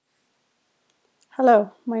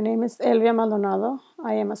Hello, my name is Elvia Maldonado.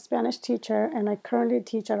 I am a Spanish teacher and I currently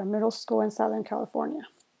teach at a middle school in Southern California.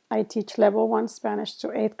 I teach level 1 Spanish to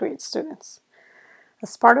 8th grade students.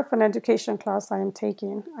 As part of an education class I am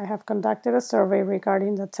taking, I have conducted a survey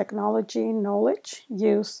regarding the technology, knowledge,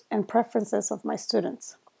 use, and preferences of my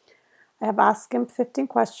students. I have asked them 15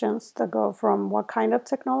 questions that go from what kind of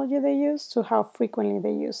technology they use to how frequently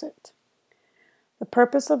they use it. The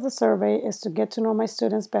purpose of the survey is to get to know my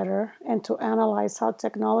students better and to analyze how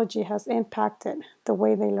technology has impacted the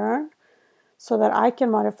way they learn so that I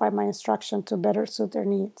can modify my instruction to better suit their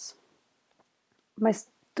needs. My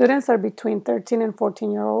students are between 13 and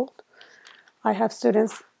 14-year-old. I have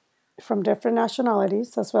students from different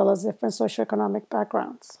nationalities as well as different socioeconomic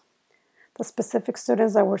backgrounds. The specific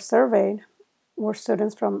students that were surveyed were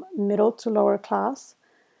students from middle to lower class,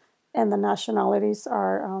 and the nationalities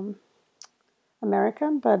are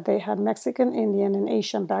American, but they had Mexican, Indian, and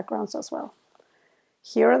Asian backgrounds as well.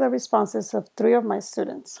 Here are the responses of 3 of my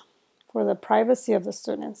students. For the privacy of the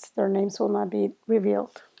students, their names will not be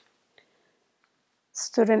revealed.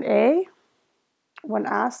 Student A, when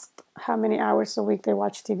asked how many hours a week they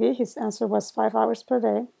watch TV, his answer was 5 hours per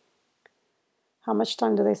day. How much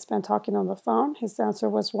time do they spend talking on the phone? His answer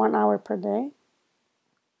was 1 hour per day.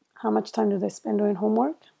 How much time do they spend doing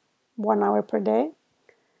homework? 1 hour per day.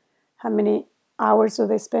 How many hours do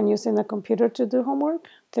they spend using the computer to do homework?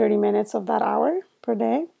 30 minutes of that hour per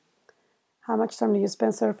day. How much time do you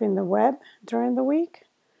spend surfing the web during the week?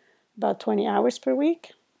 About 20 hours per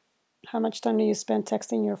week. How much time do you spend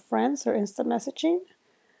texting your friends or instant messaging?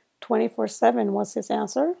 24/7 was his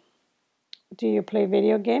answer. Do you play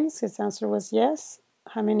video games? His answer was yes.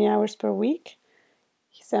 How many hours per week?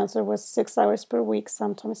 His answer was 6 hours per week,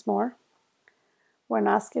 sometimes more. When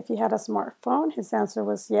asked if he had a smartphone, his answer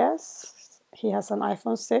was yes. He has an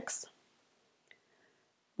iPhone 6.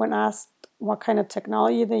 When asked what kind of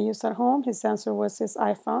technology they use at home, his answer was his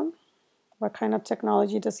iPhone. What kind of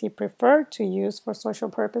technology does he prefer to use for social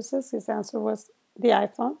purposes? His answer was the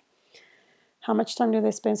iPhone. How much time do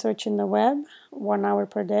they spend searching the web? 1 hour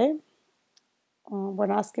per day.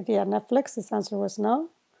 When asked if he had Netflix, his answer was no.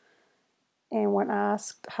 And when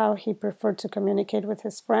asked how he preferred to communicate with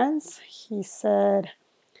his friends, he said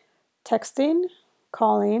texting,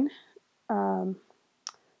 calling,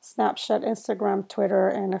 Snapchat, Instagram, Twitter,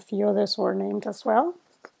 and a few others were named as well.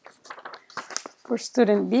 For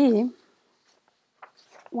student B,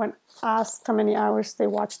 when asked how many hours they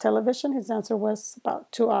watch television, his answer was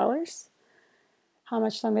about 2 hours. How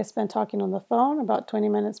much time they spend talking on the phone? About 20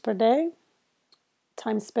 minutes per day.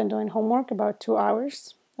 Time spent doing homework? About 2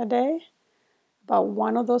 hours a day. About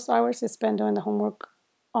 1 of those hours is spent doing the homework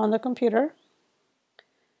on the computer.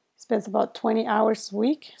 He spends about 20 hours a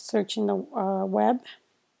week searching the web.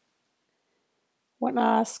 When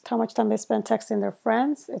asked how much time they spend texting their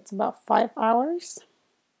friends, it's about 5 hours.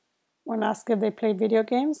 When asked if they play video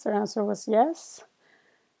games, their answer was yes,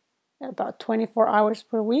 about 24 hours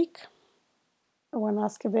per week. When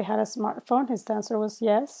asked if they had a smartphone, his answer was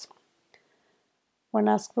yes. When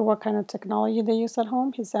asked for what kind of technology they use at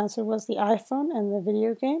home, his answer was the iPhone and the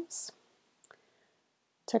video games.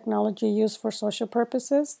 Technology used for social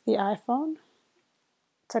purposes, the iPhone.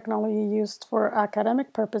 Technology used for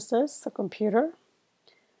academic purposes, the computer.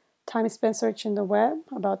 Time spent searching the web,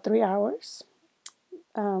 about 3 hours.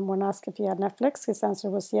 When asked if he had Netflix, his answer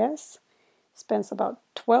was yes. He spends about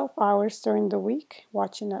 12 hours during the week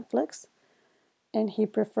watching Netflix. And he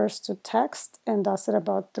prefers to text and does it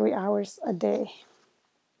about 3 hours a day.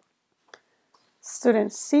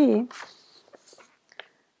 Student C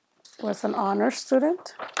was an honor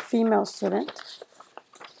student, female student.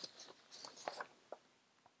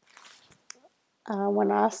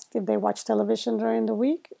 When asked if they watch television during the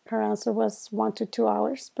week, her answer was 1 to 2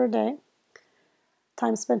 hours per day.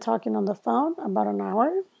 Time spent talking on the phone, about an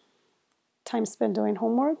hour. Time spent doing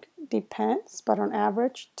homework, depends, but on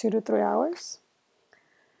average, 2 to 3 hours.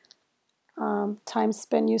 Time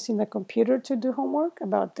spent using the computer to do homework,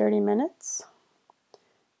 about 30 minutes.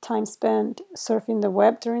 Time spent surfing the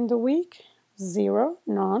web during the week, 0,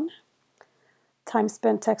 none. Time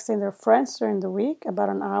spent texting their friends during the week, about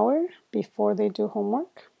an hour before they do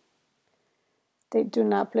homework. They do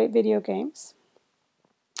not play video games.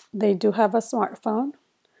 They do have a smartphone.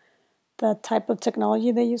 The type of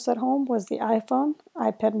technology they use at home was the iPhone,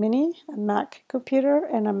 iPad mini, a Mac computer,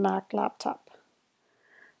 and a Mac laptop.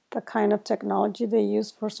 The kind of technology they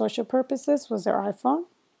used for social purposes was their iPhone.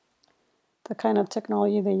 The kind of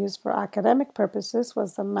technology they used for academic purposes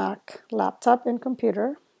was the Mac laptop and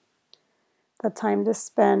computer. The time they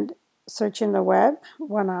spend searching the web,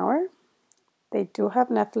 1 hour. They do have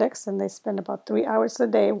Netflix and they spend about 3 hours a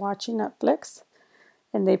day watching Netflix.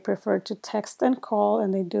 and they prefer to text and call,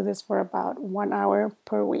 and they do this for about 1 hour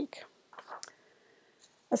per week.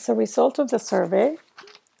 As a result of the survey,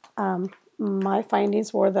 my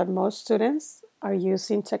findings were that most students are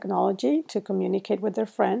using technology to communicate with their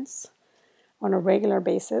friends on a regular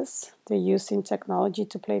basis. They're using technology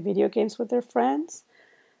to play video games with their friends,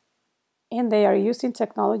 and they are using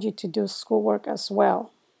technology to do schoolwork as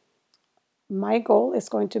well. My goal is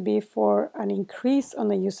going to be for an increase on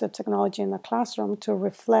the use of technology in the classroom to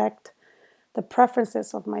reflect the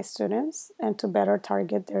preferences of my students and to better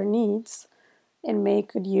target their needs and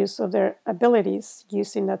make good use of their abilities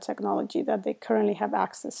using the technology that they currently have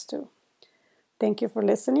access to. Thank you for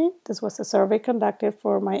listening. This was a survey conducted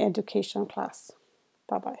for my education class.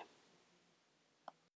 Bye-bye.